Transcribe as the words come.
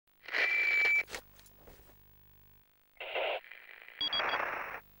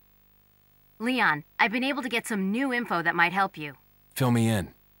Leon, I've been able to get some new info that might help you. Fill me in.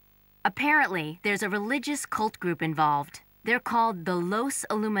 Apparently, there's a religious cult group involved. They're called the Los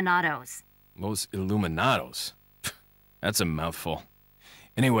Illuminados. Los Illuminados? That's a mouthful.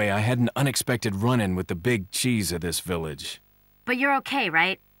 Anyway, I had an unexpected run-in with the big cheese of this village. But you're okay,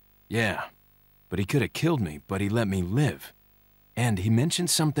 right? Yeah. But he could have killed me, but he let me live. And he mentioned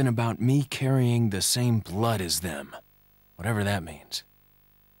something about me carrying the same blood as them. Whatever that means.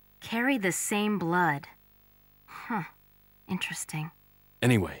 Carry the same blood. Huh. Interesting.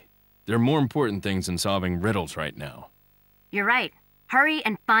 Anyway, there are more important things than solving riddles right now. You're right. Hurry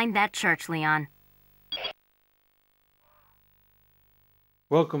and find that church, Leon.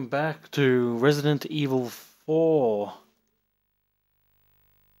 Welcome back to Resident Evil 4.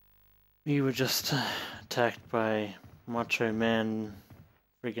 We were just attacked by Macho Man,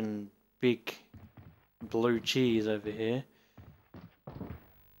 friggin' big blue cheese over here.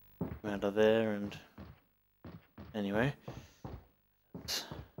 Out of there, and anyway, let's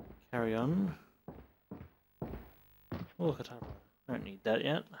carry on. Oh, katana. I don't need that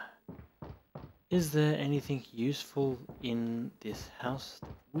yet. Is there anything useful in this house that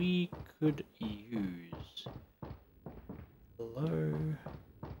we could use? Hello?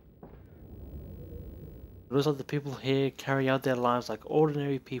 It looks like the people here carry out their lives like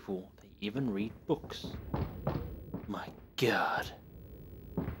ordinary people. They even read books. My God.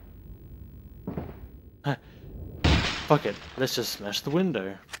 Fuck it, let's just smash the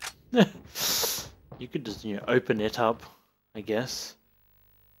window. You could just, open it up, I guess.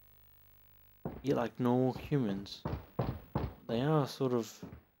 You're like normal humans. They are sort of...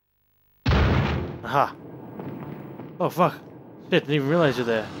 Aha! Oh fuck! Shit, didn't even realize you're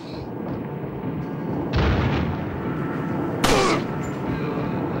there.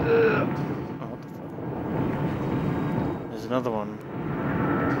 Oh, what the fuck? There's another one.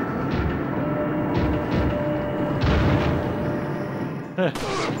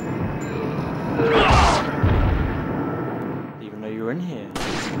 Even though you were in here.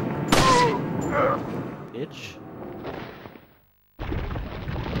 Bitch.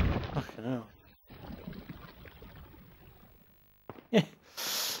 Fucking hell. Yeah.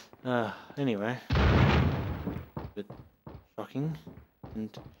 Anyway. A bit shocking.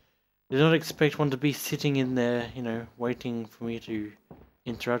 And did not expect one to be sitting in there, waiting for me to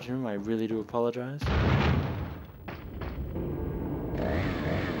interrupt him. I really do apologize.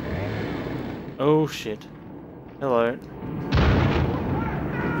 Oh shit. Hello.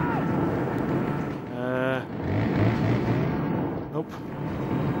 Nope.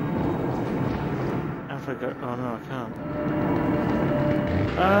 After I go. Oh no, I can't.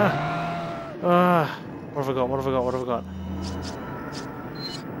 What have I got? What have I got? What have I got?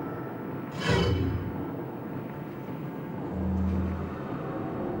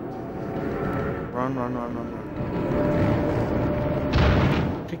 Run, run, run, run, run.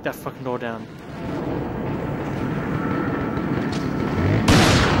 Kick that fucking door down.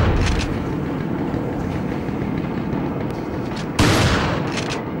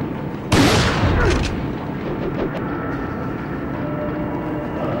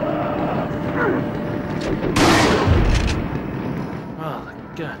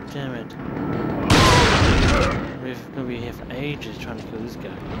 God damn it. We're gonna be here for ages trying to kill this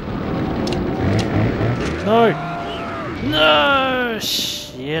guy. No! No!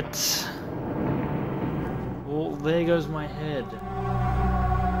 Shit! Well, there goes my head.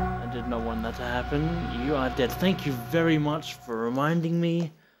 I did not want that to happen. You are dead. Thank you very much for reminding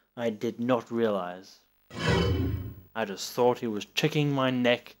me. I did not realize. I just thought he was checking my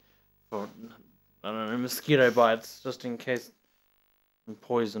neck for, I don't know, mosquito bites, just in case I'm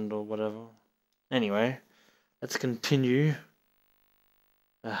poisoned or whatever. Anyway, let's continue.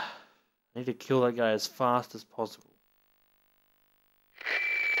 I need to kill that guy as fast as possible.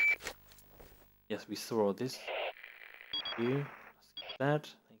 Yes, we saw all this. Thank you. Let's get that.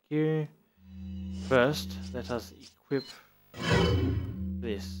 Thank you. First, let us equip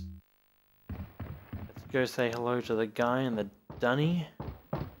this. Let's go say hello to the guy in the dunny.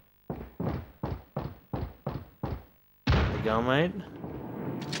 The go, mate.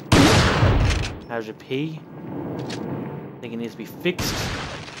 How's your pee? I think it needs to be fixed.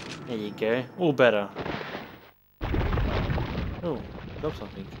 There you go. All better. Oh, got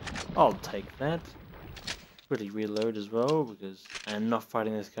something. I'll take that. Quickly reload as well, because I'm not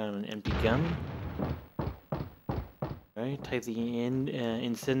fighting this guy with an empty gun. Okay, take the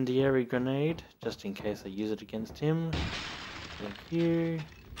incendiary grenade, just in case I use it against him. Thank you.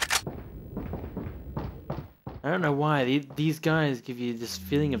 I don't know why, these guys give you this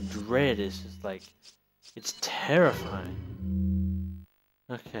feeling of dread. It's just like, it's terrifying.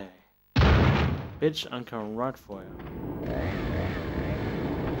 Okay. Bitch, I'm coming right for you.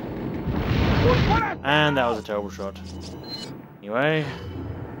 And that was a terrible shot. Anyway.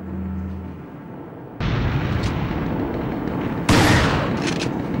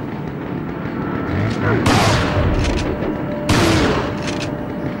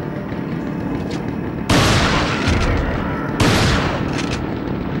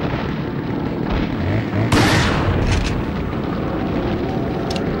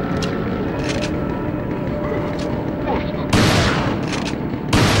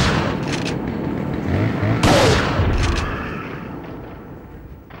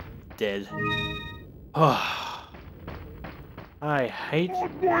 Dead. Oh, I hate.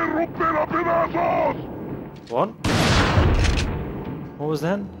 What? What was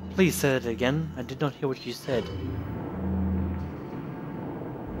that? Please say that again. I did not hear what you said.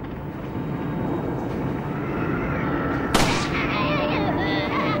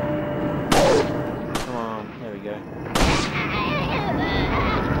 Come on, there we go.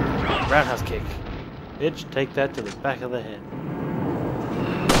 Roundhouse kick. Bitch, take that to the back of the head.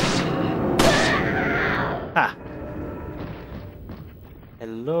 Ha!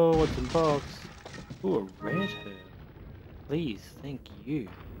 Hello, what's in the box? Ooh, a red herb. Please, thank you.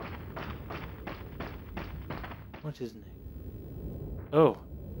 What's his name? Oh.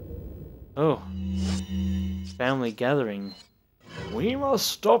 Oh. Family gathering. We must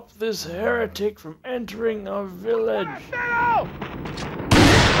stop this heretic from entering our village.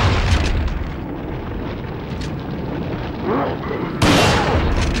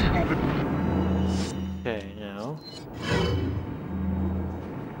 Okay, now.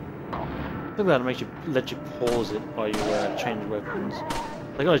 Look at that, it makes you let you pause it while you change weapons.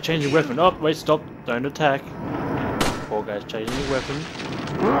 Like, oh, change your weapon. Oh, wait, stop! Don't attack. Poor guy's changing his weapon.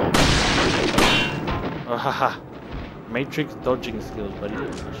 Oh, haha! Matrix dodging skills, buddy.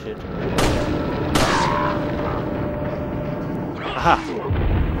 Oh, shit. Aha!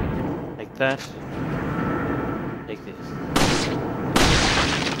 Take that. Take this.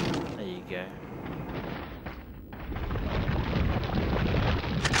 There you go.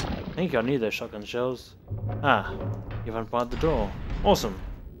 I think I need those shotgun shells. Ah, you've unbarred the door. Awesome.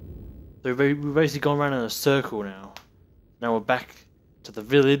 So we've basically gone around in a circle now. Now we're back to the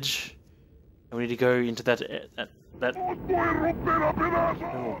village, and we need to go into that. And we're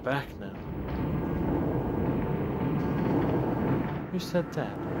back now. Who said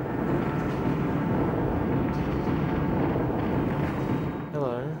that?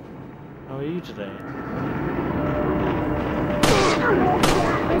 Hello. How are you today?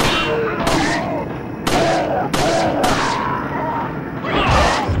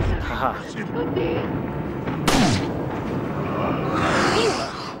 Haha.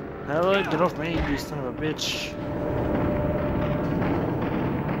 Hello, get off me, you son of a bitch.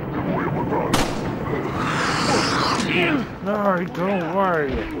 No, don't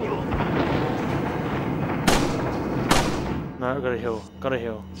worry. No, gotta heal. Gotta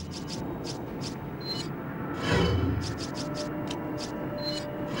heal.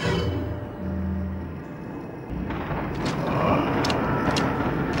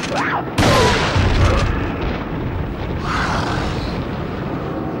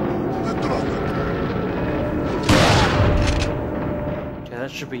 Okay,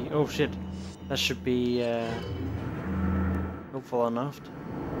 that should be. Oh shit. That should be helpful enough.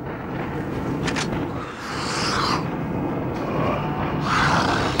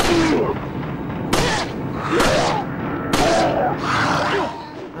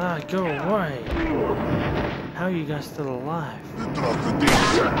 Ah, go away! How are you guys still alive?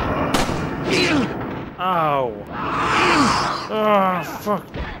 Ow! Ah, fuck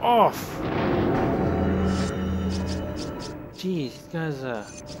off! Jeez, these guys are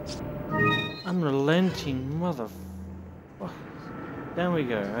unrelenting motherfuckers. Down we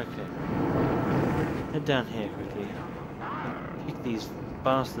go, okay. Head down here quickly. Pick these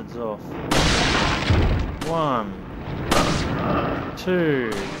bastards off. 1,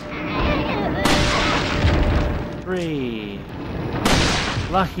 2, 3.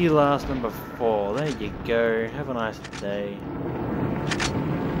 Lucky last number 4. There you go. Have a nice day.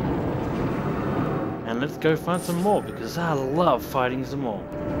 And let's go find some more because I love fighting some more.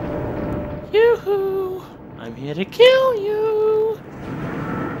 Yoo-hoo! I'm here to kill you!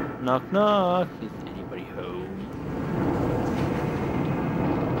 Knock knock. Is anybody home?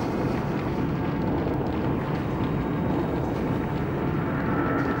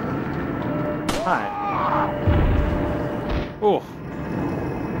 Hi. Oh.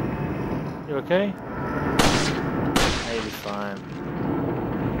 You okay? Maybe fine.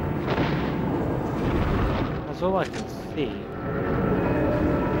 That's all I can see.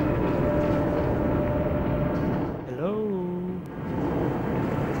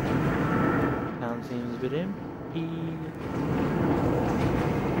 bit empty.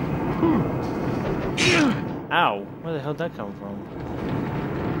 Ow! Where the hell did that come from?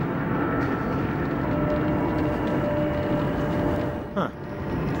 Huh.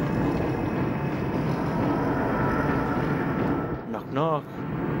 Knock knock.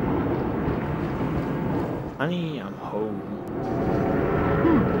 Honey, I'm home.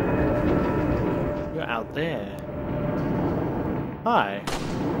 You're out there. Hi.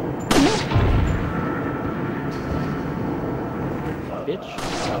 Bitch.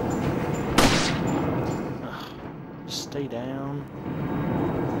 Ugh. Stay down.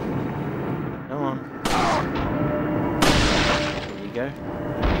 Come on. There you go.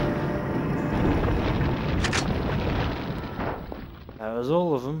 That was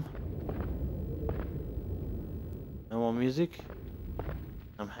all of them. No more music.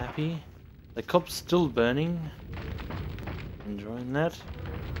 I'm happy. The cop's still burning. Enjoying that.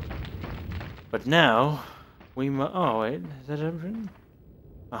 But now we must. Oh wait, is that everything?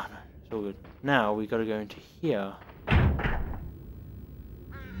 Oh no, it's all good. Now we gotta go into here.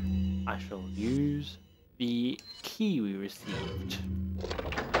 I shall use the key we received.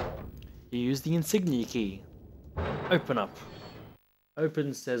 You use the insignia key. Open up.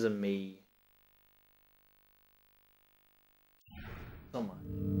 Open sesame. Someone.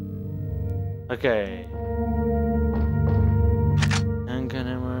 Okay. Handgun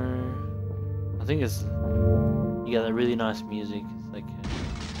ammo. I think it's. You get that really nice music. It's like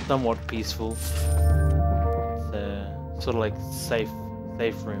somewhat peaceful. It's sort of like safe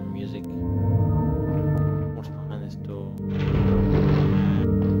room music. What's behind this door?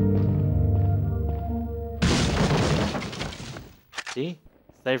 See?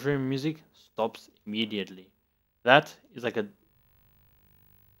 Safe room music stops immediately. That is like a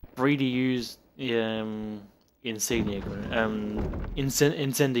free to use insignia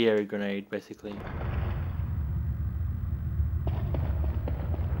incendiary grenade basically.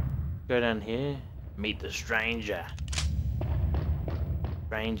 Go down here, meet the stranger.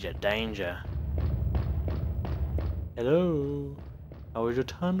 Stranger danger. Hello. How was your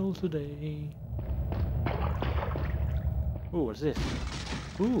tunnel today? Ooh, what's this?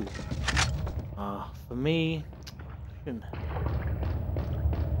 Ooh. For me.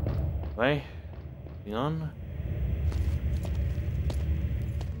 Wait. Hang on.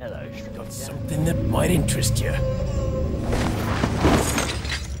 Hello, stranger. Got something that might interest you.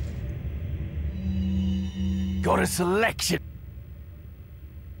 Got a selection.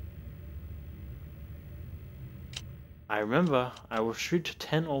 I remember I will shoot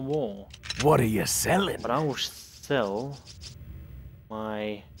 10 or more. What are you selling? But I will sell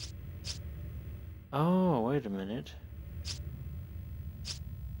my... Oh, wait a minute.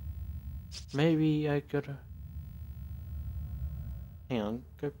 Maybe I gotta... Hang on,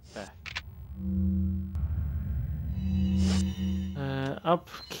 go back. Up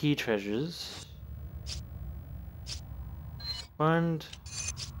key treasures. Find...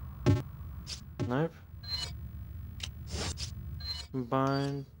 Nope.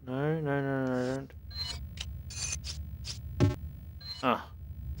 Combine... No, don't. Ah.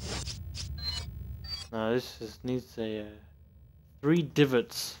 No, this needs a... 3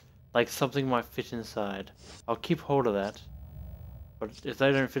 divots. Like something might fit inside. I'll keep hold of that. But if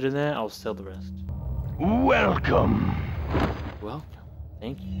they don't fit in there, I'll sell the rest. Welcome. Welcome.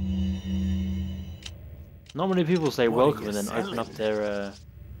 Thank you. Not many people say welcome and then open up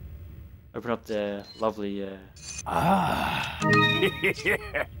their lovely Ah.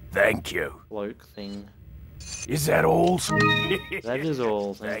 Thank you. cloak thing. Is that all? That is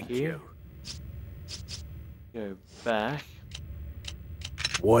all, thank Thank you. Go back.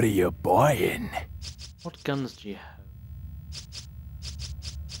 What are you buying? What guns do you have?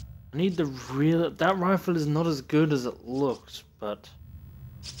 I need the real... That rifle is not as good as it looks, but...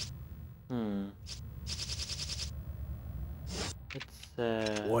 It's,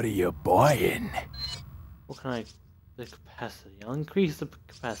 What are you buying? What can I... The capacity. I'll increase the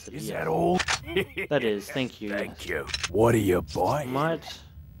capacity. Is yeah. that all? That is, thank you. Thank you. What are you I buying? might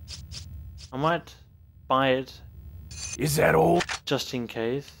buy it Is that all? just in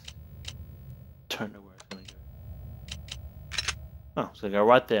case. Don't know where it's gonna go. Oh, it's gonna go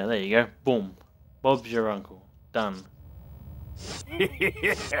right there. There you go. Boom. Bob's your uncle. Done.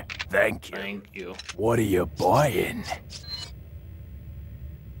 Thank you. Thank you. What are you buying?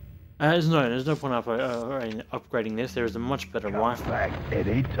 There's no point upgrading this. There is a much better rifle. Back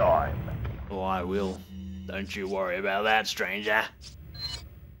any time. Oh, I will. Don't you worry about that, stranger.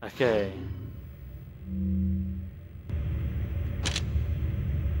 Okay.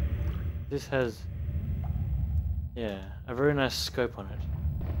 This has, yeah, a very nice scope on it.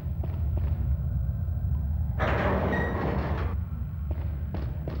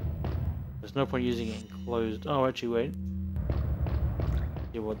 There's no point using it enclosed. Oh, actually, wait.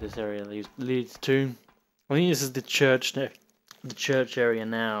 See what this area leads to. I think this is the church area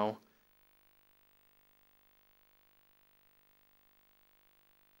now.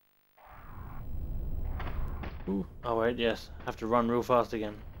 Ooh. Oh wait, yes. I have to run real fast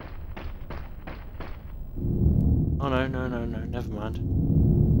again. Oh no, never mind.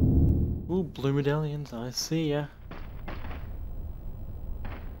 Ooh, blue medallions, I see ya.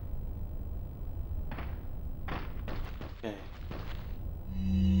 Okay.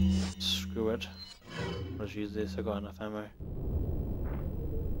 Screw it. I'll just use this, I got enough ammo.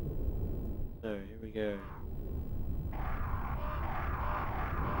 So, here we go.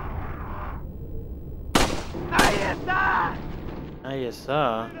 Ah, yes,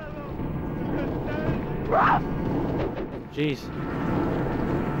 sir. Jeez.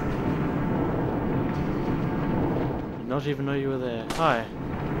 Did not even know you were there. Hi.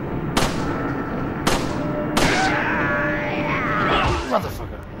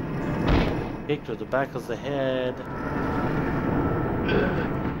 Motherfucker. Kicked to the back of the head.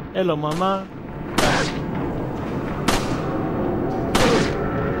 Hello, mama.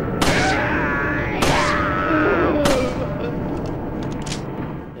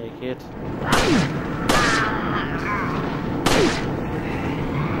 Take it.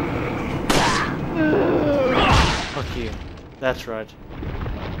 Fuck you. That's right.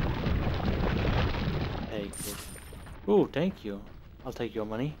 Take it. Ooh, thank you. I'll take your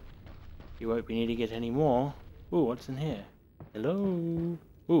money. You won't be needing it anymore. Ooh, what's in here? Hello?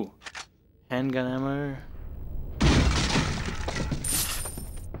 Ooh. Handgun ammo.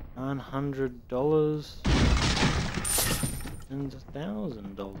 $900 and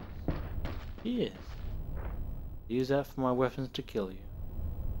 $1,000. Yes. Use that for my weapons to kill you.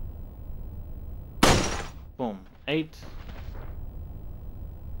 Boom. 8.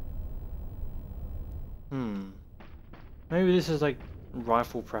 Maybe this is like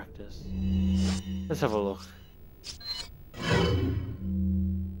rifle practice. Let's have a look.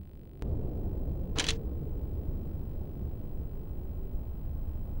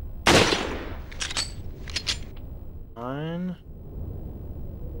 Nine.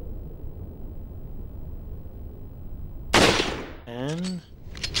 And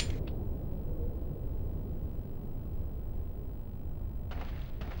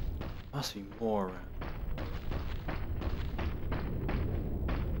must be more around.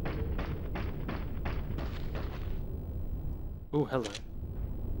 Oh, hello.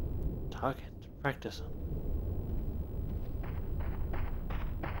 Target to practice on.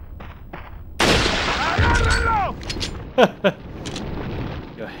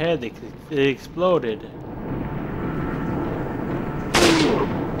 Your head exploded.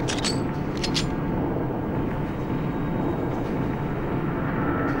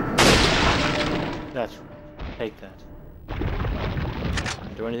 That's right. Take that.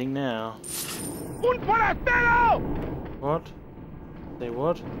 Can't do anything now. What? Say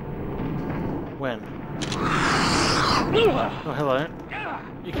what? When? Oh, hello.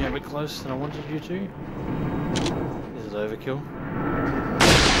 You came a bit closer than I wanted you to. This is overkill.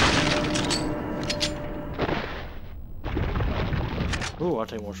 Ooh, I'll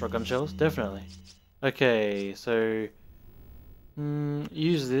take more shotgun shells, definitely. Okay, so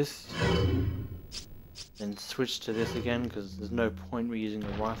use this, then switch to this again because there's no point me using the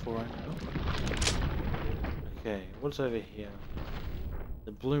rifle right now. Okay, what's over here?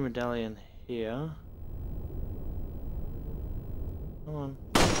 The blue medallion here. Come on.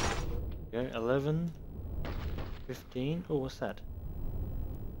 Okay, 11, 15. Oh, what's that?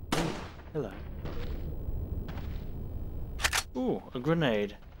 Ooh, hello. Ooh, a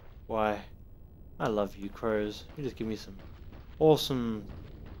grenade. Why, I love you, crows. You just give me some awesome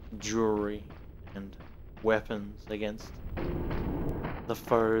jewelry and weapons against the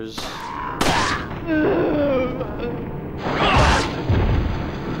foes.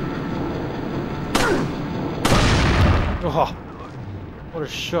 Oh, what a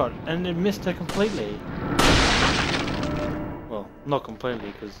shot. And it missed her completely. Well, not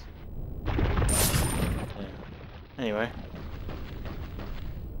completely, because... yeah. Anyway.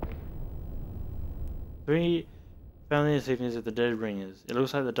 3 family insignias of the dead ringers. It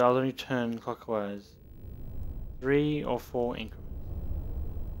looks like the dials only turn clockwise. 3 or 4 increments.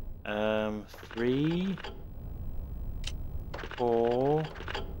 3, 4,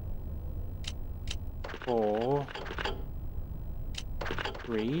 4,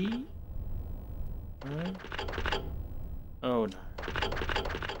 3. No. Oh no.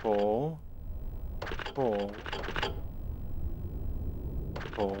 4, 4,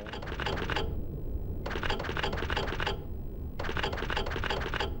 4.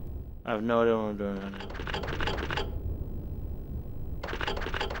 I have no idea what I'm doing right now.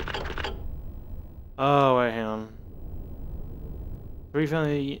 Oh, wait, hang on. 3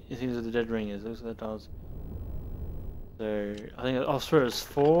 family things of the dead ring is. Looks like that does. So, I think I'll swear it's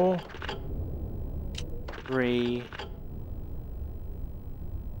 4, 3,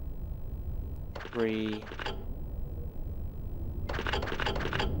 3.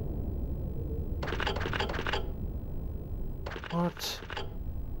 What?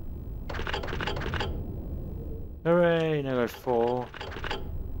 Hooray! Now got 4,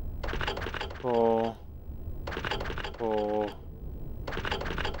 4, 4,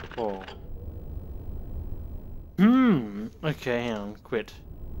 4. Okay, hang on. Quit.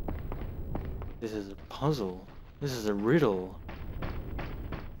 This is a puzzle. This is a riddle.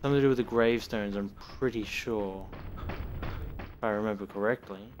 Something to do with the gravestones, I'm pretty sure. If I remember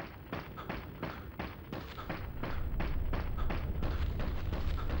correctly.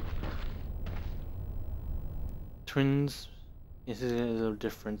 Twins. This is a little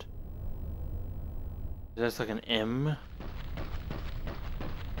different. That's like an M.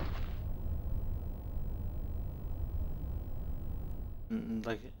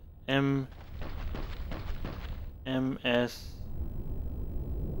 Like M. MS.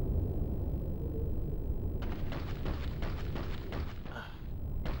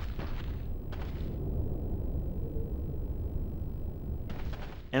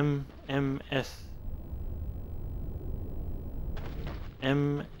 MS.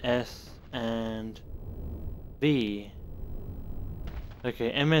 MS and V.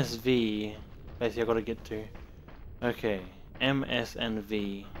 Okay, MSV. Basically, I gotta get to. Okay, MS and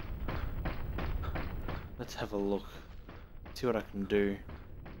V. Let's have a look. See what I can do.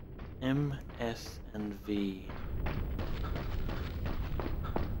 MS and V.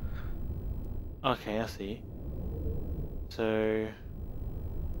 Okay, I see. So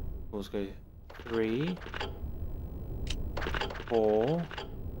let's go 3, 4.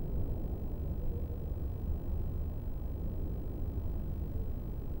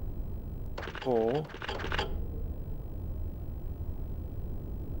 4. 4.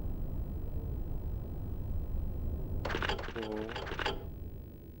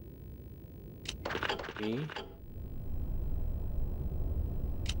 3.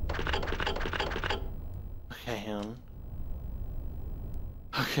 Okay, hang on.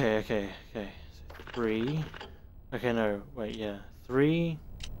 Okay. So 3. Okay, no, wait, yeah. 3,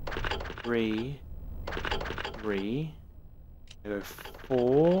 3, 3. I go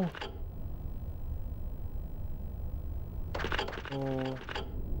 4. 4.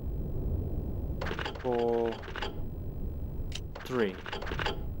 4. 3.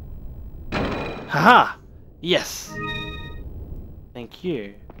 Haha! Yes! Thank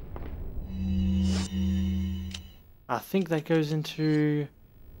you. I think that goes into...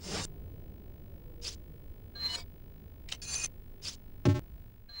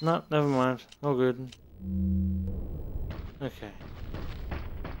 No, never mind. All good. Okay.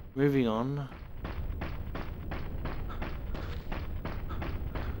 Moving on.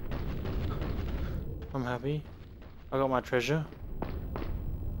 I'm happy. I got my treasure.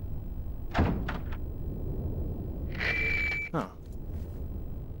 Oh.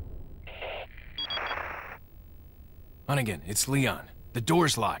 Hunnigan, it's Leon. The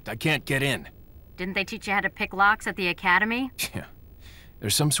door's locked. I can't get in. Didn't they teach you how to pick locks at the academy? Yeah.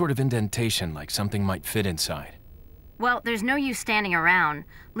 There's some sort of indentation, like something might fit inside. Well, there's no use standing around.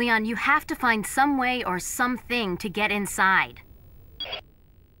 Leon, you have to find some way or something to get inside.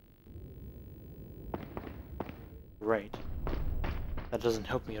 Right. That doesn't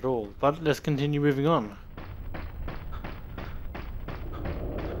help me at all, but let's continue moving on.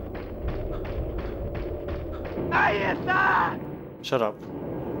 Shut up. I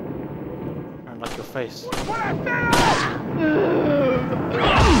don't like your face.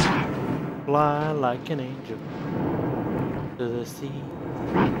 Fly like an angel to the sea.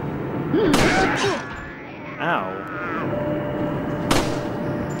 Ow.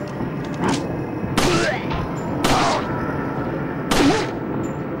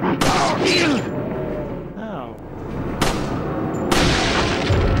 Ow.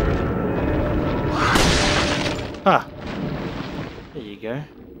 Ha! There you go.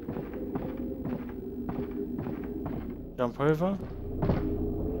 Jump over.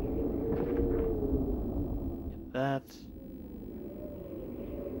 Get that.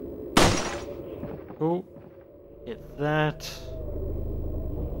 Cool. Get that.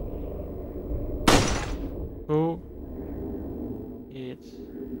 Cool.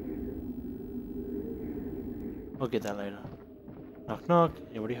 I'll get that later. Knock knock.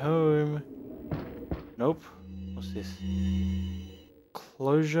 Anybody home? Nope. What's this?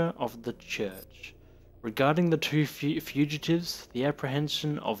 closure of the church. Regarding the two fugitives, the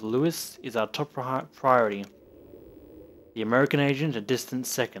apprehension of Lewis is our top priority. The American agent a distant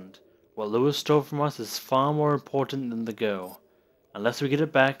second. What Lewis stole from us is far more important than the girl. Unless we get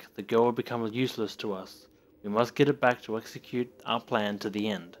it back, the girl will become useless to us. We must get it back to execute our plan to the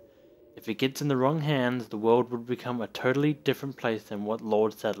end. If it gets in the wrong hands, the world would become a totally different place than what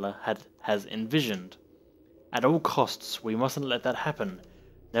Lord Sadler has envisioned. At all costs, we mustn't let that happen.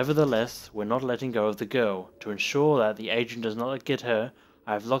 Nevertheless, we're not letting go of the girl. To ensure that the agent does not get her,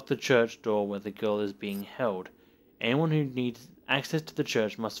 I have locked the church door where the girl is being held. Anyone who needs access to the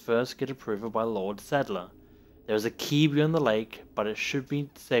church must first get approval by Lord Sadler. There is a key beyond the lake, but it should be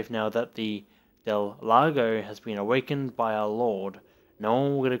safe now that the Del Lago has been awakened by our Lord. No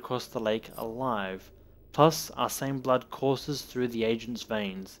one will get across the lake alive. Plus, our same blood courses through the agent's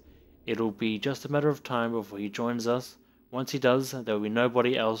veins. It'll be just a matter of time before he joins us. Once he does, there will be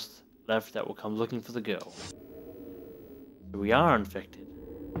nobody else left that will come looking for the girl. So we are infected.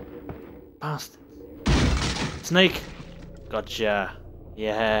 Bastards. Snake! Gotcha.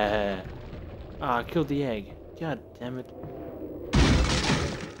 Yeah. Ah, I killed the egg. God damn it.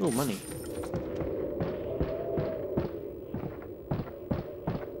 Oh, money.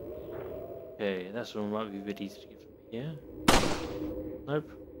 Okay, that's one might be a bit easy to get from here.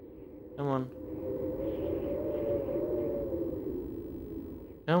 Nope. Come on.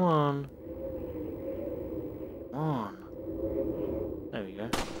 Come on. Come on. There we go.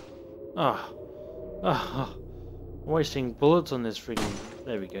 Ah. Ah. Wasting bullets on this friggin'...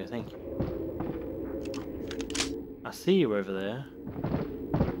 There we go, thank you. I see you over there.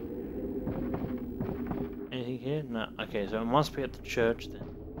 Anything here? No. Okay, so it must be at the church then.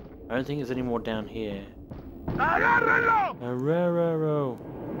 I don't think there's any more down here. Arraro!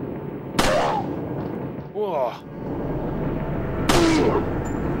 Whoa!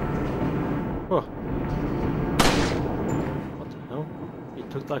 Whoa! What the hell? He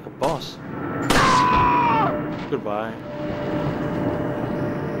looked like a boss. Goodbye.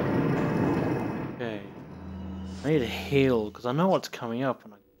 Okay. I need to heal, because I know what's coming up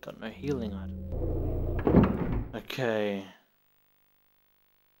and I got no healing item. Okay.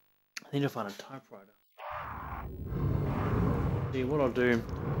 I need to find a typewriter. See what I'll do.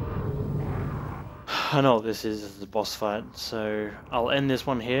 I know what this is the boss fight, so I'll end this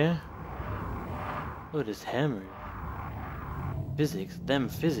one here. Look at his hair move. Physics, them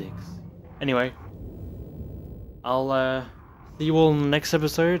physics. Anyway. I'll see you all in the next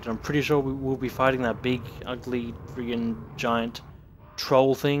episode. I'm pretty sure we will be fighting that big, ugly, friggin' giant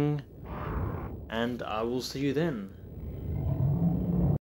troll thing. And I will see you then.